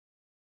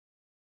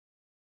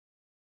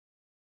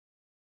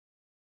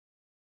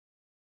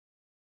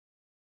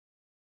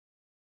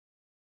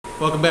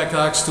Welcome back to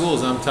Ox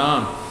Tools. I'm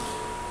Tom.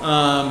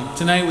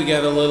 Tonight we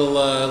got a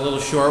little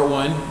short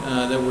one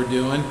that we're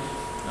doing.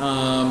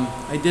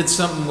 I did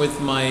something with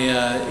my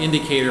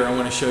indicator I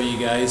want to show you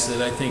guys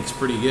that I think is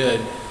pretty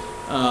good.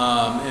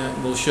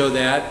 And we'll show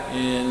that.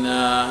 And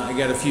I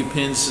got a few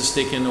pins to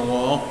stick in the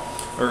wall,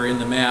 or in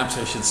the maps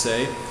I should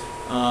say.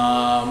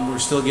 We're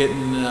still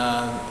getting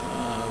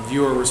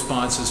viewer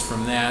responses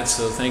from that,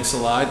 so thanks a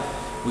lot.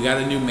 We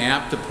got a new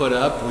map to put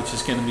up, which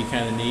is going to be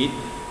kind of neat.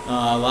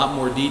 A lot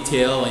more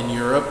detail in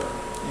Europe,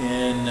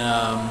 and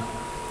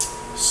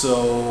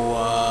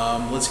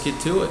let's get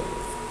to it.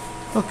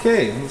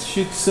 Okay, let's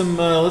get some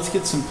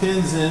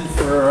pins in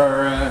for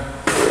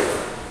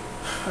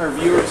our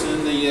viewers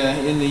in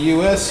the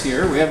U.S.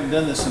 here. We haven't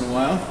done this in a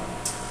while.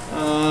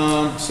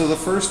 So the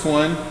first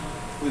one,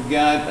 we've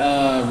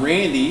got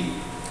Randy,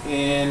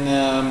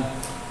 and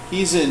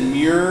he's in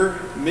Muir,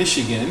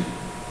 Michigan,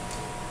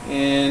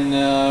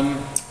 and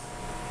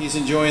he's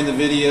enjoying the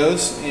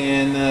videos,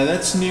 and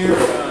that's near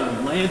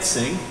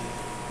Lansing,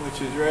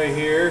 which is right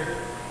here.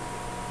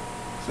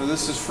 So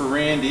this is for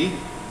Randy.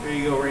 There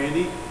you go,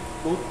 Randy.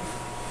 Oop.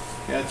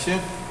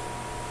 Gotcha.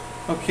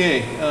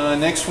 Okay,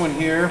 next one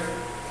here.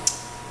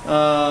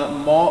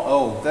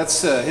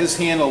 That's his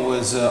handle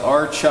was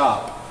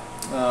R-Chop.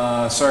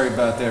 Sorry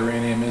about that,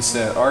 Randy. I missed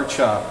that.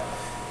 R-Chop,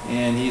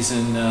 and he's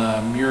in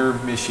Muir,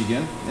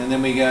 Michigan. And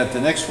then we got the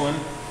next one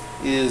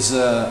is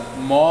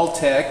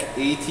Maltech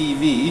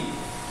ATV.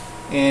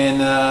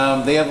 And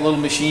they have a little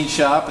machine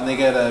shop, and they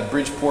got a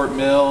Bridgeport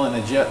mill and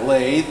a jet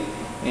lathe,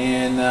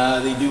 and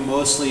they do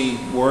mostly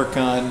work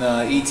on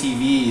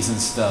ATVs and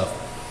stuff.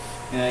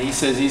 He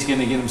says he's going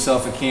to get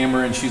himself a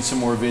camera and shoot some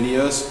more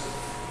videos.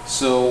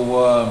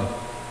 So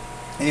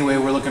anyway,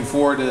 we're looking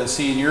forward to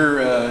seeing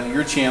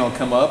your channel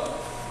come up.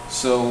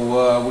 So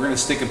we're going to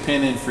stick a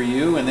pin in for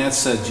you, and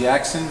that's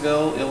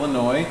Jacksonville,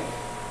 Illinois.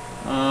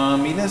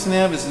 He doesn't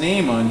have his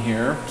name on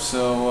here,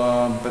 so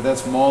but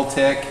that's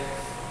Maltech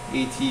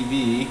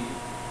ATV,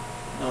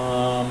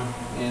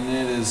 and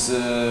it is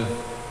there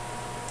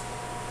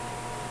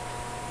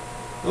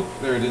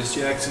it is,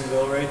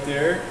 Jacksonville right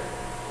there.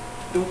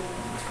 Oop.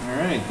 All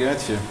right,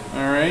 gotcha.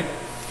 All right,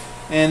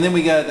 and then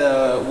we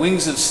got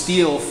Wings of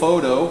Steel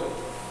Photo,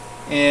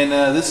 and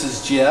this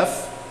is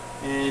Jeff,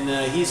 and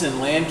he's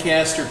in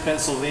Lancaster,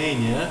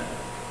 Pennsylvania,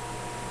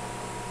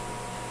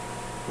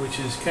 which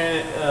is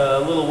kind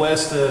of a little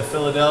west of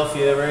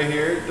Philadelphia right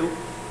here. Oop.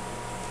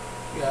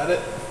 Got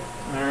it.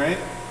 All right.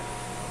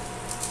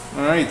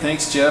 All right,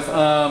 thanks, Jeff.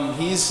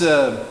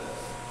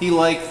 He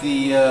liked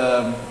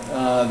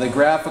the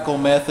graphical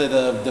method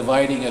of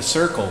dividing a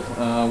circle.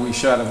 We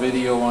shot a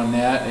video on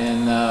that,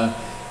 and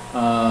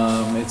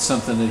it's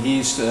something that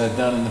he's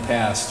done in the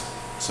past,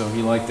 so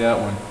he liked that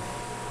one.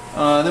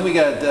 Then we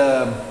got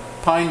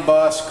Pine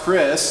Boss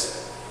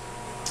Chris,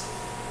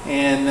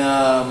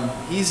 and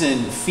he's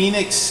in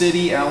Phoenix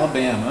City,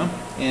 Alabama,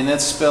 and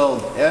that's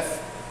spelled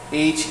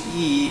F-H-E-N-I-X,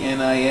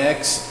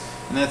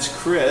 and that's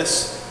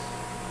Chris.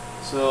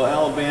 So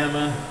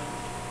Alabama,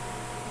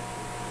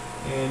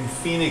 and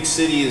Phoenix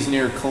City is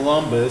near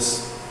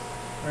Columbus,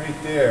 right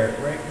there,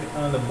 right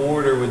on the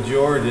border with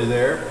Georgia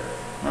there.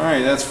 All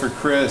right, that's for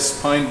Chris,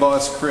 Pine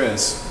Boss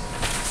Chris.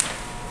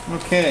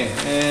 Okay,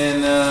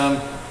 and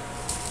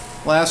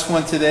last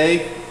one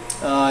today,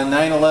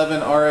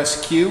 911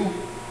 RSQ.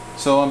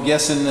 So I'm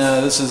guessing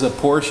this is a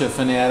Porsche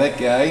fanatic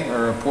guy,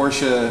 or a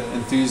Porsche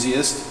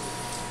enthusiast.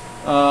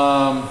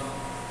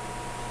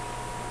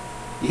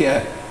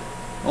 Yeah.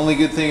 Only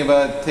good thing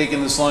about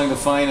taking this long to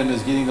find them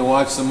is getting to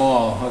watch them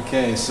all.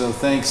 Okay, so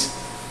thanks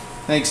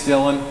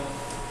Dylan.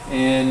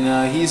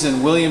 And he's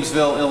in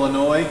Williamsville,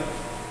 Illinois,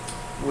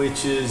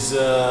 which is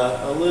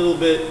a little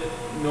bit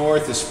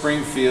north of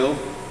Springfield,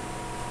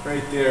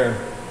 right there.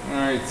 All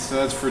right, so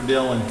that's for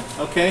Dylan.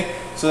 Okay,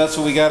 so that's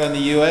what we got in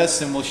the U.S.,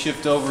 and we'll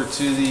shift over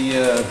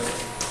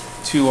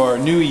to our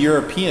new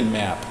European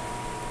map.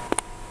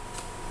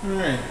 All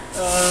right,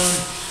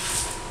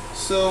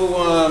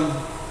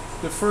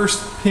 the first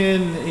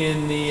pin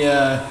in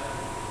the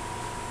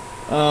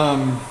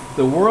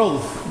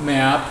world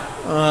map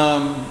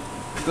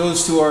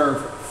goes to our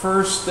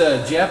first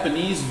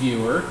Japanese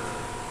viewer.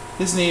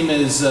 His name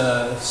is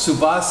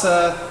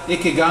Tsubasa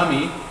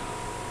Ikegami.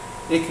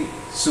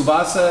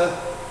 Tsubasa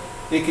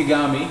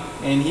Ikegami,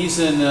 and he's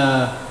in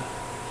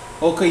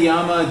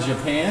Okayama,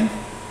 Japan,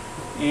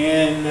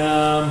 and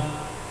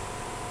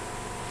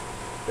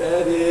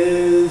that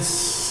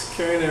is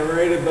kind of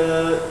right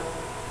about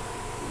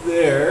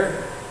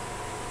there.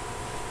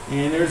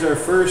 And there's our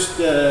first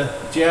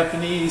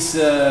Japanese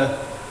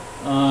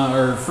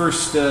or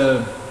first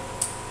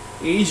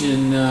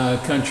Asian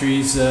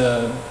countries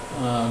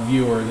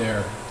viewer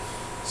there.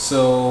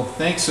 So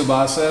thanks,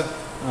 Tsubasa.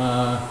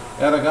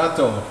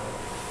 Arigato.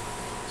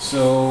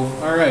 So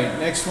all right,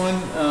 next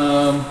one,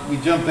 we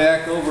jump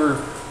back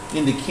over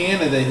into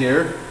Canada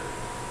here,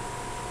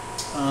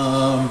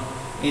 and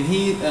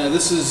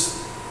this is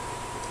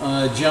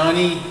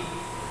Johnny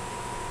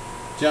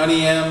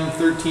M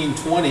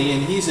 1320,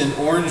 and he's in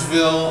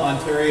Orangeville,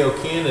 Ontario,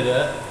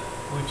 Canada,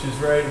 which is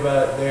right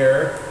about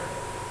there.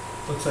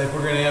 Looks like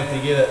we're going to have to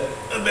get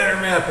a better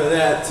map of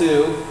that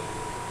too.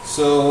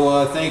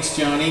 So thanks,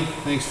 Johnny.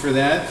 Thanks for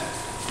that.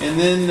 And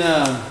then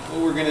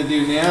what we're going to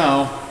do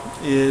now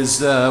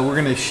is we're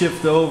going to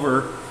shift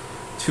over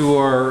to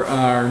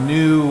our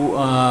new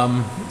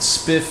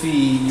spiffy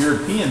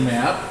European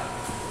map.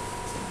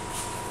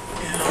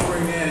 And I'll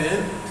bring that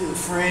in to the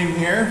frame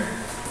here.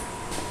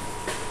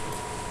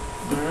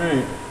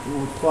 Alright,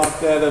 we'll plop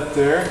that up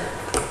there.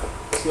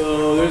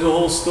 So there's a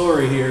whole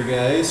story here,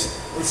 guys.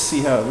 Let's see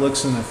how it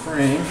looks in the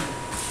frame.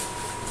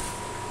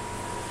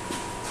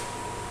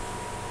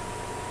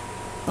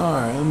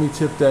 Alright, let me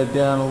tip that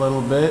down a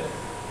little bit.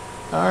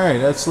 Alright,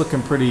 that's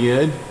looking pretty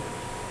good.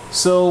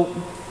 So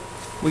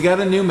we got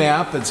a new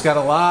map. It's got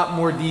a lot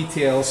more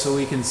detail so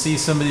we can see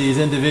some of these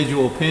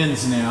individual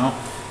pins now.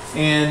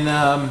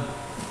 And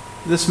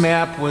this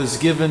map was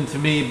given to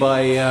me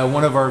by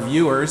one of our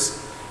viewers,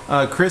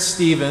 Chris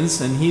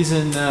Stevens, and he's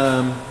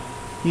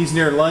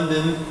near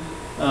London,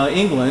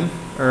 England,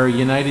 or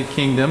United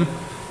Kingdom.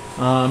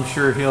 I'm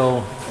sure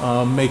he'll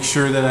make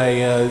sure that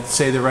I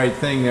say the right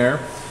thing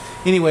there.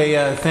 Anyway,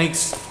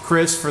 thanks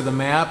Chris for the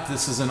map.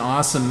 This is an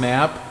awesome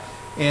map,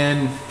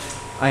 and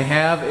I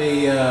have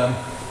a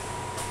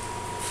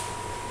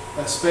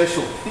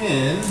special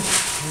pin.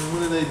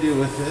 What did I do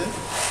with it?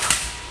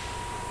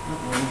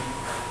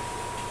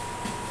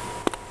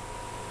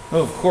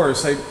 Oh, of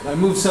course, I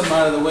moved something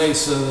out of the way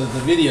so that the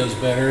video's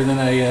better, and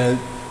then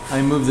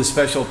I moved the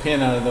special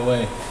pin out of the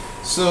way.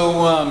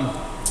 So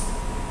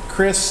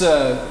Chris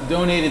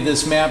donated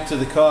this map to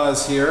the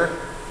cause here,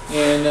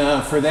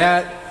 and for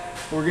that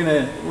we're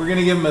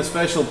gonna give him a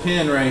special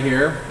pin right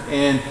here,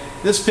 and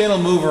this pin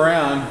will move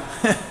around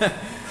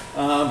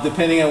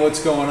depending on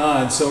what's going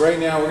on. So right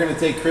now we're gonna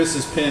take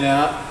Chris's pin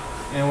out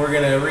and we're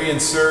gonna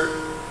reinsert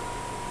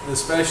the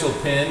special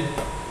pin.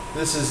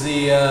 This is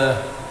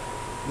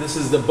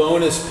the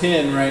bonus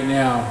pin right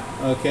now.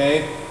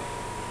 Okay.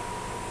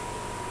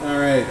 All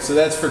right. So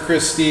that's for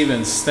Chris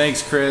Stevens.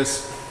 Thanks,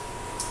 Chris.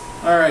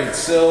 All right.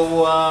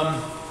 So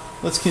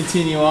let's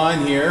continue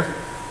on here.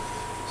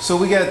 So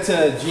we got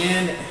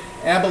Jan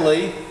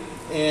Abele,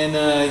 and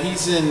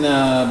he's in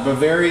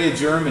Bavaria,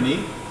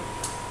 Germany,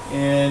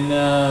 and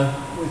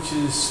which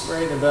is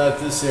right about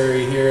this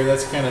area here.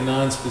 That's kind of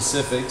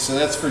non-specific. So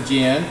that's for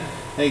Jan.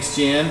 Thanks,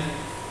 Jan.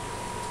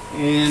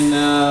 And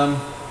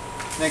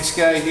next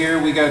guy here,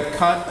 we got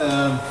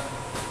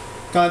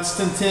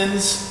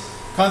Constantins,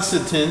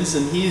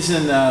 and he's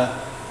in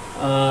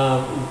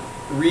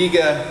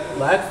Riga,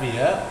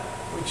 Latvia,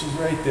 which is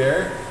right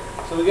there.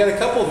 So we got a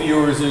couple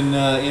viewers in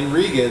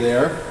Riga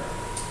there.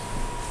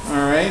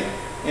 All right,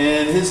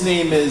 and his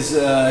name is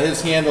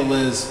his handle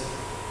is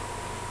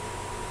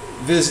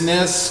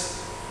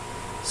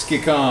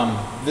Visneskikam.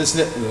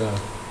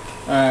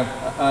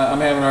 I'm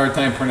having a hard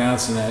time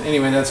pronouncing that.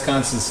 Anyway, that's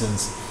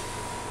Constantins.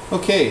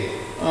 Okay.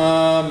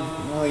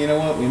 Well, you know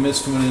what? We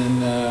missed one,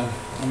 and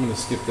I'm going to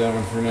skip that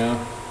one for now.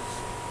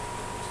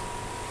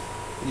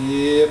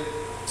 Yep.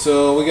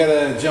 So we got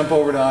to jump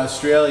over to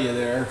Australia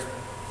there,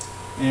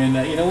 and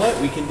you know what?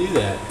 We can do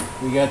that.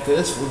 We got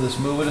this. We'll just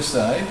move it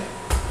aside.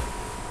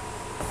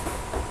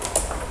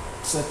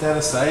 Set that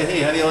aside.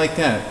 Hey, how do you like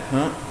that?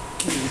 Huh?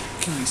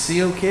 Can we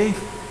see okay?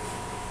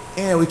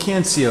 Yeah, we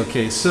can see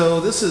okay. So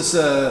this is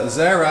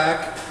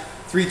Zarak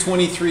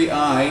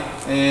 323i,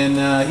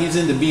 and he's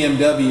into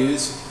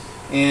BMWs.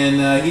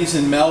 And he's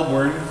in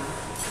Melbourne,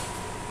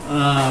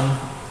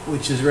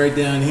 which is right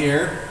down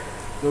here.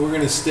 So we're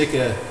going to stick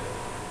a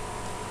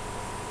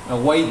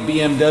white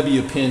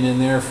BMW pin in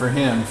there for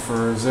him,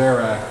 for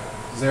Zarak.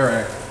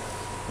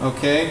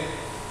 Okay.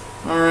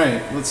 All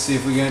right. Let's see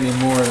if we got any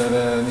more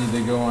that need to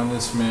go on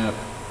this map.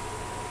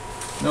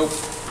 Nope.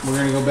 We're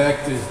going to go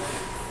back to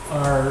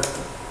our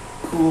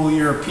cool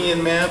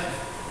European map,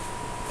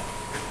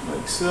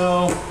 like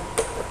so.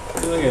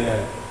 Look at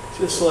that.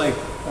 Just like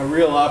a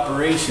real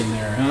operation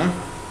there, huh?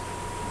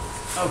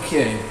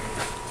 Okay.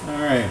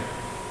 All right.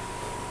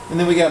 And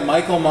then we got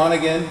Michael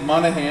Monaghan,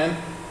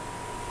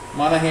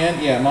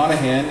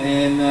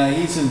 and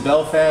he's in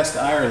Belfast,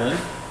 Ireland.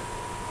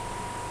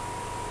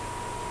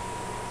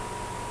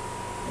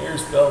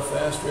 There's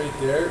Belfast right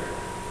there.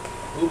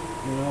 Oop,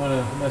 you don't want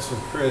to mess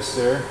with Chris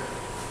there.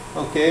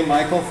 Okay,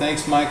 Michael.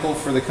 Thanks, Michael,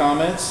 for the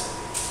comments.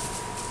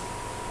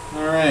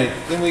 All right.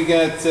 Then we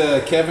got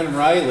Kevin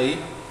Riley.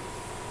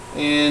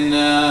 And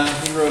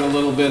he wrote a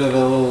little bit of a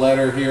little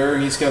letter here.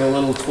 He's got a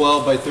little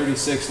 12 by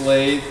 36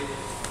 lathe,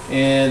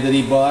 and that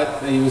he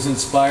bought. He was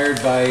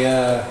inspired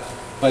by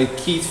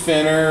Keith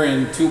Fenner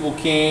and Tubal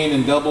Cain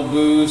and Double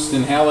Boost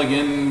and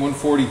Halligan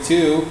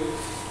 142,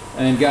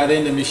 and got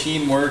into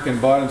machine work and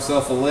bought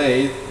himself a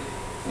lathe.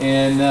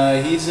 And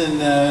he's in,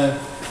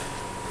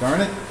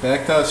 darn it,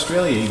 back to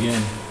Australia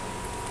again.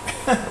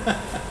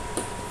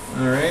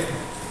 All right.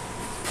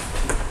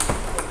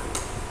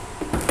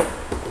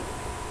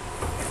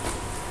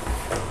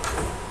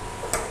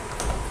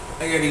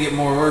 I got to get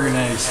more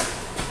organized.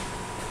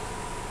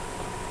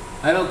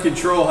 I don't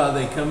control how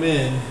they come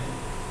in.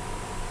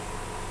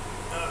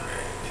 All right.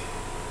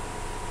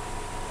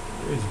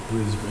 Where's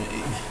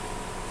Brisbane?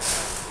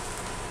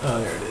 Oh,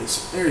 there it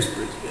is. There's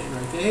Brisbane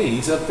right there. Hey,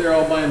 he's up there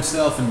all by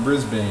himself in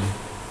Brisbane.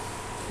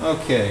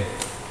 Okay.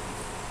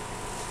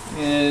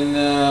 And,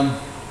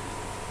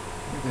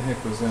 what the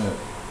heck was that?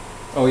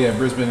 Oh yeah,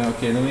 Brisbane.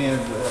 Okay, then we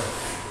have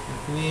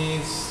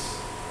Japanese.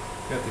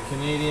 Got the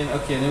Canadian.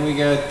 Okay, then we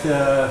got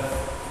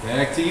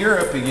back to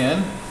Europe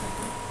again.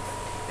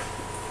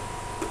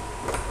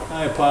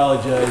 I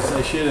apologize.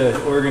 I should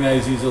have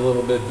organized these a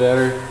little bit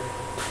better.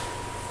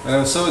 But I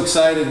was so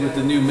excited with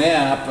the new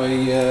map,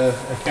 I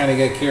kind of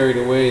got carried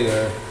away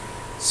there.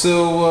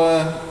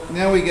 So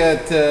now we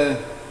got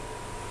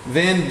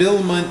Van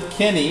Bilmont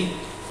Kenny,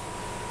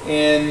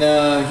 and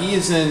he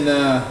is in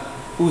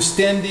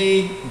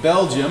Oostende,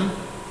 Belgium,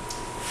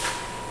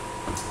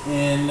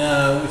 and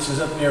which is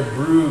up near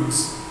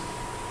Bruges,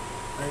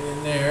 right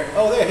in there.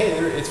 Oh, there, hey,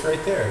 there, it's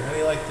right there. How do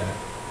you like that?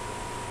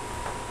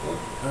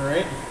 All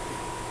right.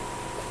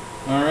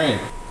 All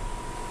right.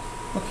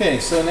 Okay,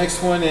 so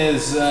next one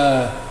is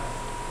Durable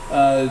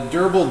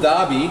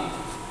Dabi,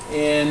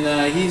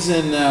 and he's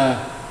in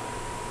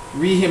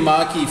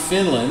Riihimäki,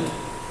 Finland,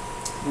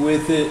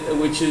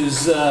 which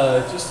is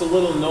just a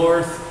little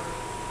north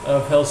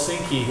of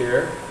Helsinki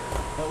here.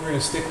 We're going to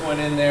stick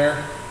one in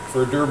there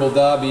for Durable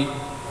Dabi.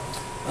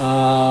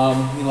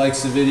 He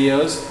likes the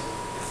videos,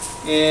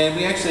 and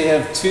we actually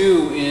have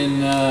two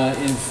in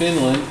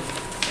Finland.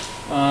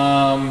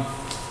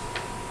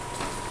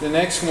 The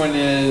next one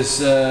is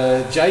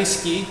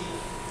Jaiski,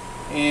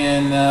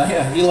 and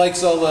yeah, he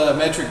likes all the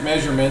metric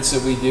measurements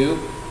that we do.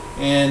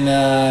 And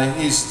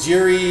he's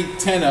Jiri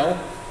Tenno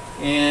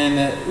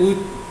and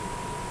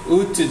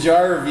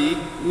Utajärvi,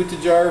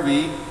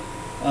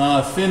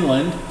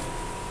 Finland,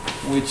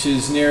 which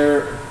is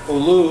near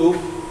Oulu,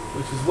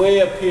 which is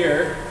way up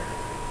here.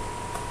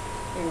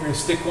 And we're going to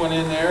stick one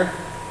in there.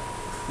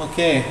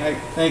 Okay,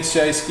 thanks,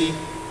 Jaiski.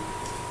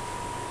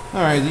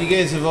 All right, you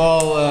guys have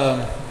all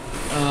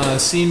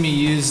seen me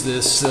use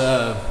this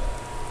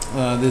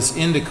this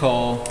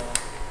Indicol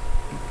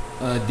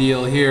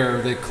deal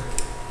here.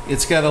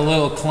 It's got a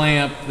little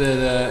clamp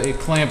that it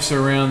clamps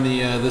around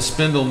the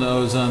spindle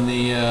nose on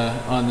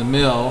the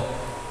mill,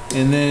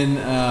 and then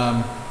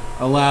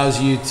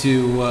allows you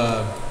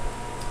to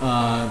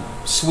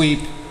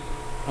sweep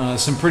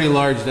some pretty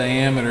large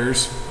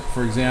diameters,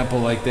 for example,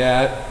 like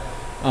that,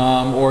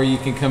 or you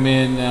can come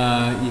in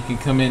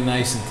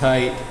nice and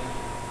tight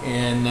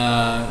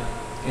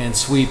and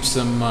sweep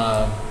some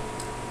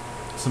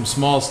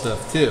small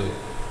stuff too.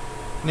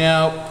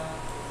 Now,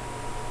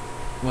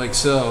 like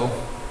so.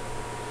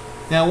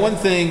 Now, one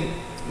thing,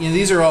 you know,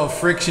 these are all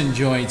friction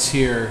joints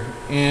here,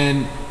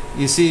 and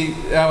you see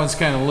that one's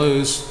kind of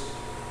loose.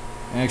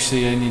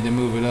 Actually, I need to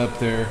move it up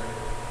there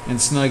and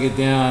snug it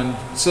down.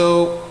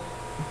 So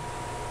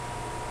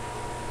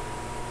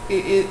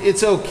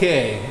it's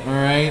okay, all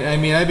right? I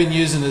mean, I've been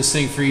using this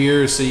thing for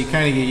years, so you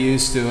kind of get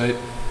used to it.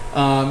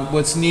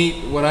 What's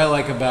neat, what I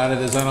like about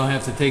it is I don't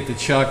have to take the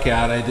chuck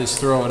out. I just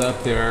throw it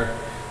up there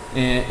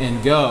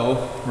and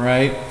go,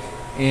 right?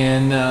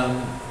 And,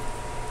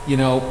 you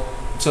know,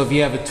 so if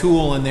you have a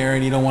tool in there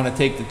and you don't want to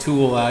take the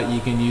tool out,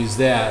 you can use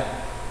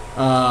that.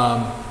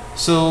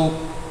 So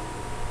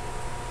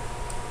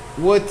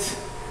what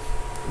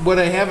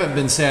I haven't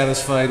been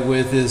satisfied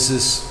with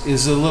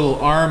is a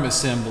little arm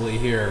assembly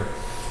here.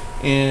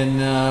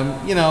 And,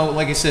 you know,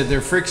 like I said,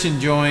 they're friction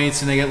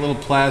joints and they got little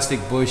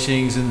plastic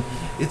bushings, and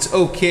it's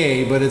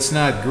okay, but it's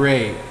not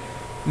great.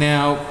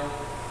 Now,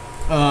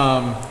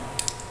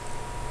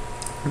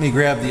 let me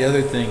grab the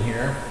other thing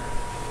here.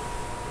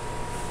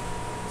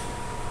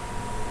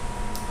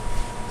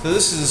 So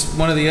this is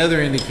one of the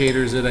other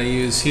indicators that I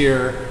use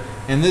here,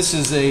 and this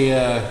is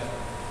a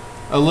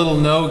little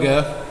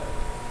Noga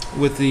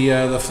with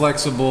the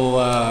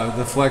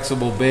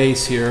flexible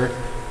base here,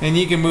 and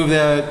you can move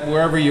that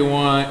wherever you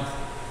want.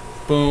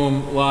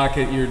 Boom, lock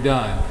it, you're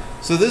done.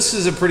 So this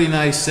is a pretty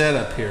nice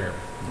setup here,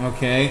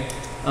 okay?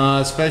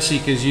 Especially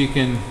because you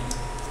can,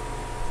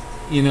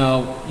 you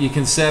know, you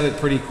can set it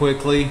pretty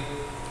quickly,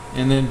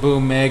 and then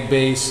boom, mag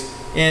base.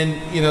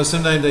 And you know,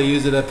 sometimes I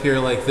use it up here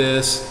like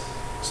this,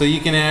 so you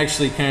can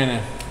actually kind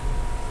of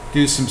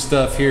do some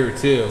stuff here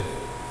too.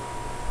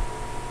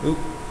 Oop.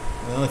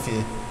 Well, if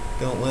you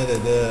don't let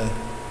it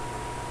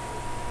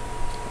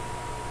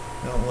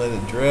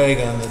drag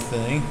on the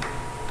thing.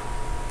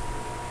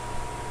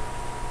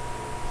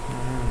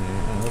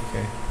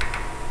 Okay.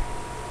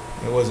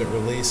 It wasn't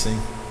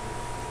releasing.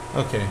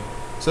 Okay.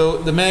 So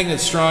the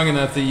magnet's strong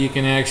enough that you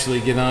can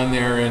actually get on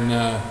there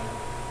and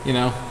you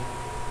know,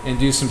 and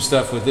do some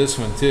stuff with this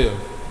one too,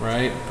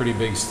 right? Pretty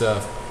big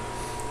stuff.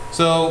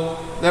 So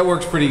that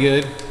works pretty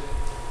good.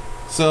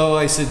 So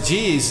I said,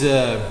 geez,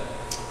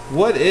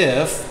 what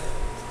if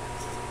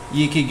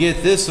you could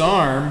get this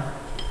arm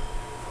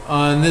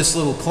on this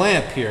little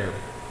clamp here,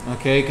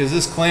 okay? Because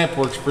this clamp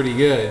works pretty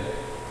good,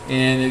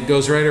 and it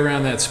goes right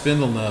around that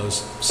spindle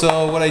nose.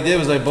 So what I did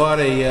was I bought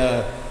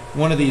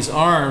one of these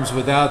arms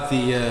without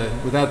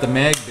the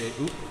mag base.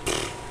 Oop.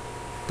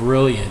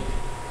 Brilliant,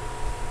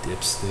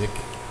 Dipstick.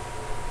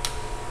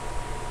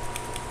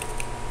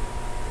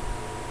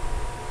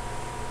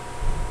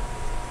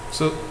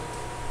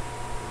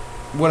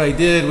 what I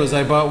did was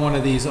I bought one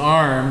of these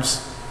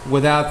arms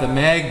without the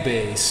mag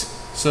base,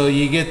 so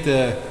you get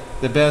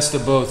the best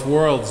of both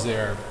worlds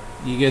there.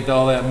 You get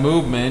all that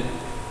movement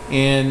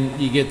and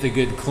you get the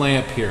good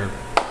clamp here.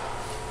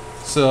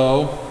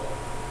 So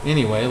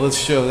anyway, let's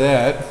show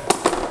that.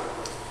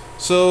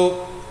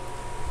 So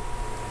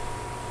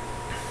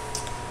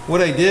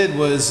what I did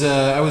was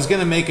I was going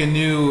to make a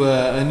new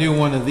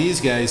one of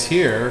these guys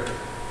here,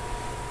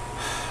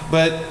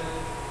 but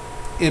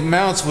it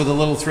mounts with a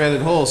little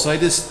threaded hole. So I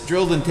just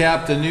drilled and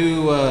tapped a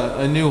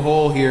new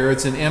hole here.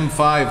 It's an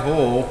M5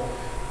 hole,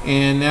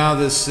 and now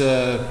this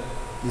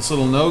this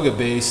little Noga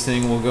base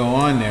thing will go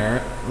on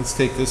there. Let's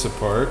take this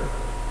apart.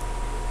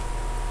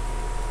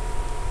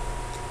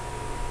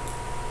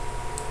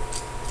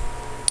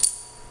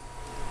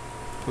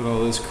 Put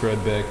all this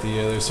crud back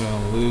together so I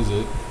don't lose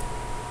it.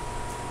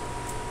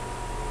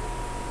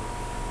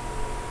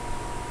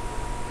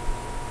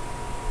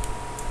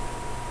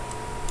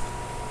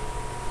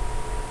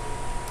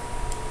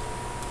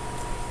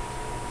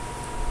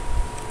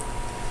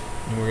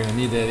 And we're going to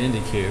need that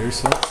indicator,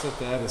 so let's set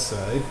that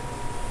aside.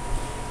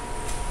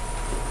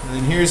 And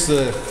then here's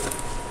the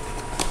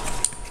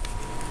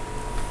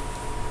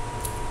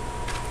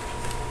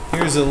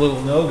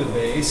little Noga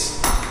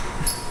base.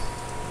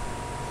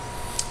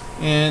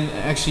 And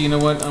actually, you know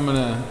what? I'm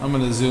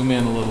gonna zoom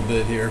in a little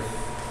bit here.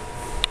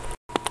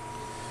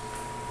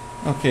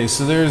 Okay,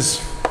 so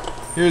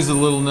here's the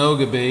little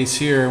Noga base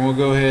here, and we'll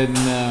go ahead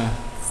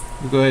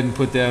and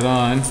put that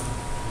on.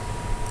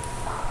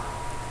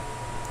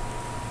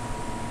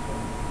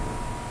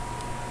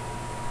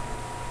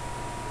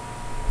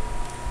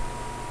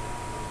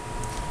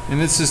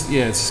 And it's just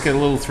got a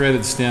little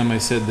threaded stem. I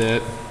said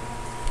that,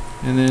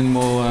 and then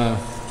we'll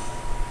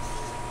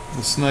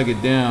snug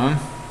it down.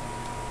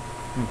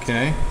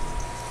 Okay,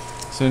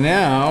 so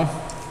now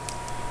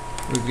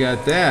we've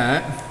got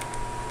that,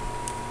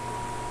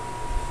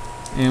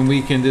 and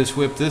we can just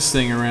whip this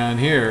thing around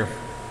here.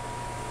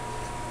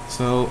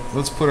 So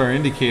let's put our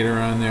indicator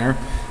on there.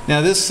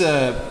 Now this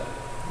the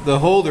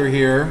holder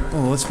here.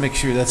 Oh, let's make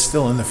sure that's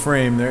still in the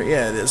frame there.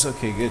 Yeah, it is.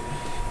 Okay, good.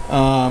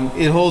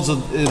 It holds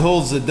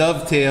the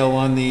dovetail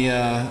on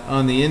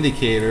the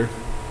indicator,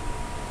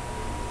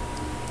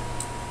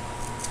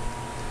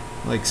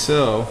 like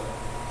so.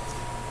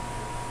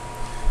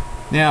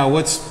 Now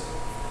what's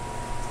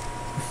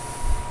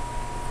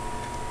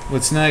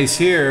nice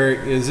here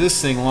is this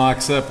thing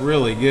locks up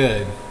really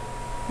good.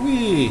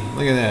 Whee!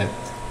 Look at that.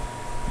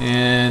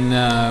 And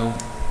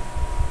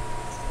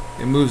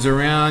it moves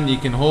around. You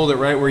can hold it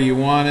right where you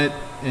want it,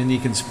 and you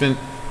can spin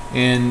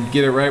and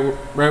get it right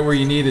where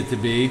you need it to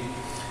be.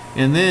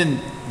 And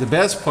then the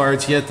best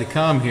part's yet to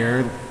come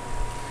here.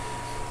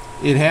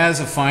 It has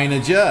a fine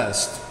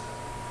adjust.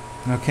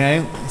 Okay,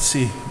 let's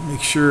see.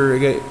 Make sure I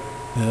got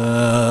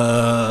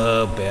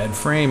bad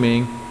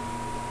framing.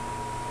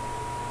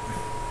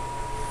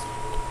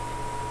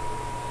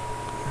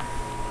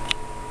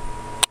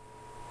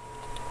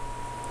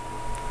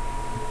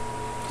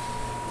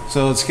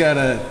 So it's got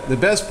the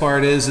best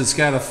part is it's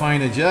got a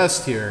fine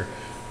adjust here,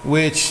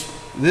 which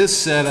this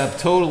setup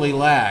totally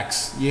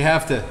lacks. You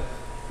have to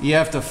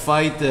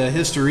fight the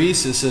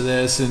hysteresis of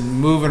this and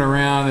move it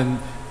around and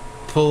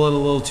pull it a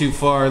little too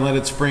far and let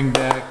it spring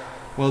back.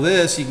 Well,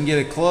 this, you can get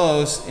it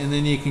close, and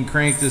then you can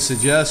crank this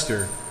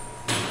adjuster,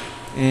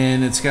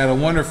 and it's got a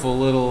wonderful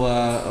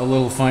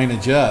little fine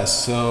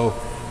adjust. So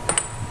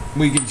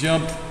we can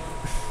jump.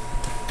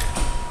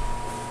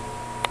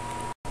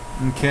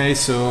 Okay,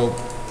 so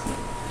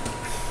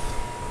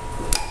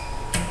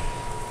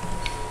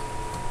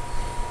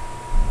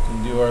we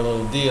can do our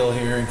little deal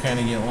here and kind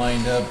of get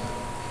lined up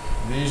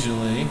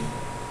visually,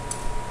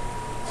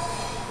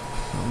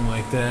 something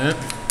like that.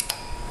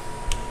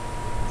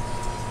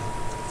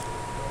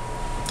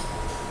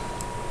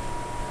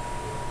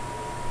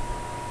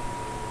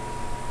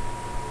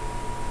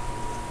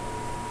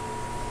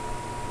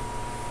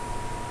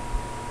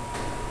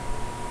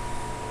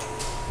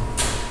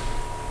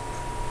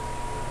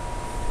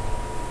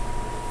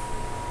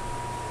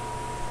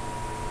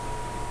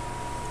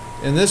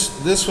 And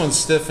this one's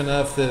stiff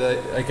enough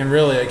that I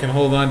can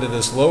hold on to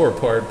this lower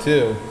part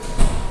too.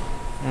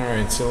 All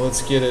right, so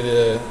let's get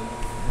it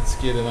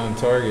on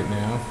target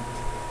now.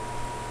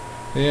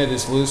 Yeah,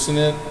 just loosen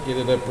it, get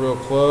it up real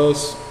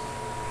close,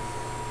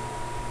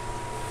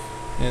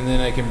 and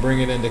then I can bring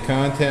it into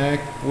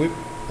contact, whoop,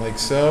 like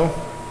so.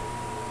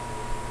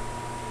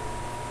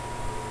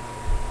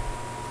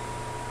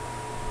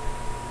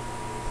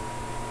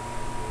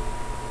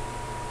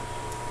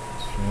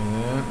 Let's try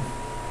that.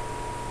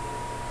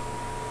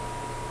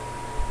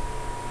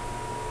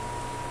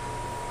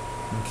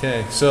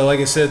 Okay, so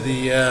like I said,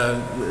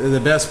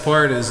 the best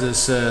part is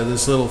this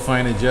little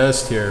fine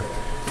adjust here,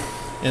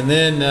 and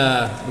then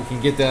we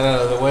can get that out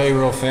of the way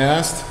real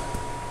fast,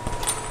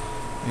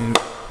 and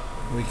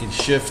we can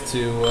shift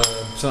to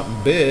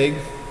something big.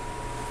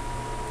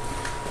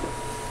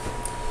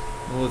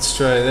 Well, let's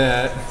try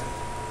that.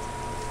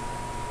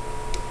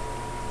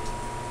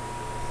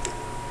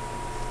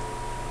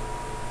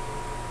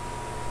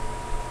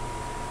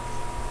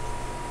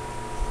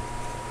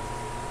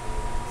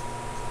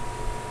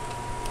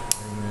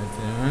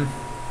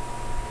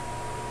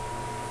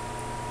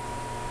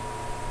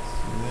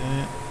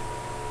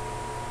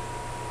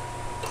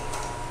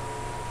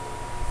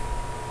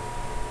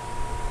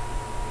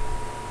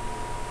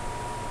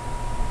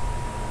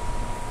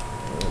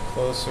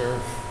 closer.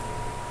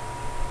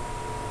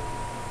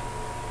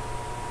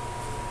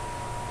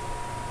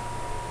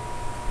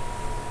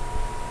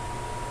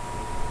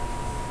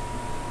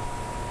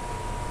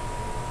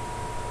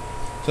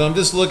 So I'm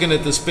just looking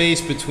at the space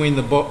between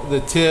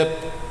the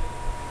tip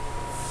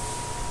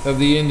of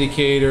the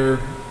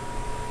indicator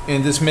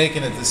and just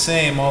making it the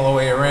same all the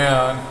way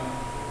around.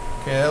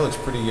 Okay, that looks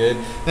pretty good.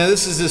 Now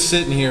this is just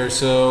sitting here,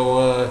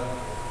 so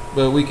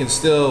but we can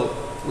still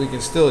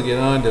get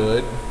onto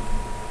it.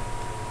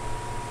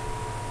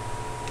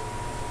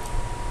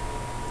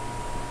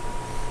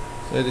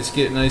 So I just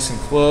get nice and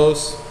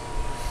close.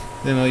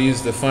 Then I'll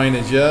use the fine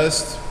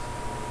adjust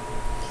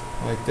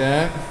like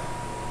that.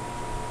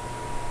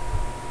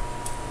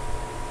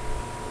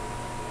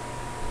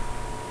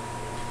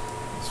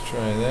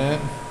 Try that.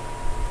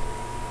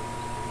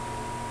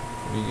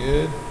 Pretty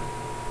good.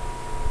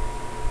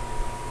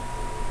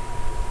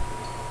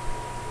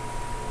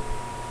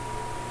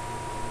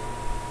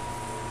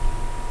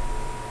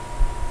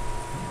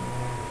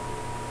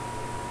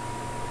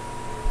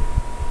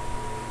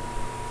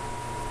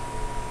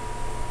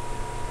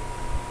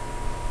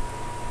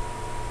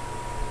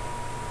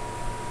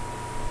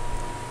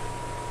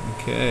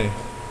 Okay.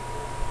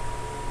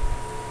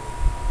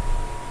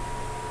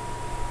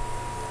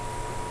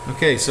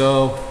 Okay,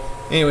 so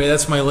anyway,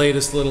 that's my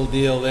latest little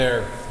deal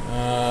there.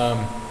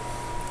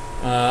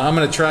 I'm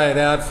going to try it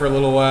out for a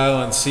little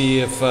while and see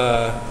if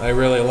I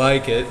really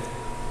like it,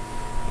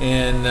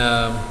 and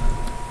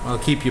I'll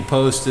keep you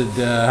posted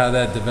how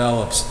that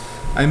develops.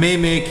 I may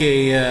make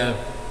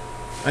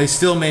I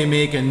still may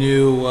make a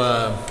new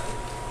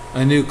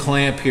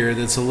clamp here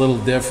that's a little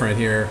different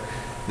here,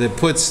 that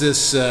puts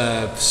this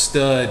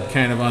stud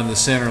kind of on the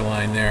center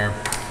line there.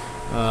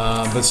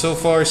 But so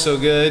far so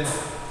good.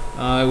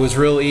 It was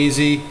real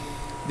easy.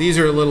 These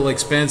are a little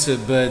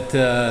expensive, but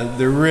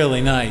they're really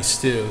nice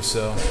too.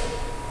 So.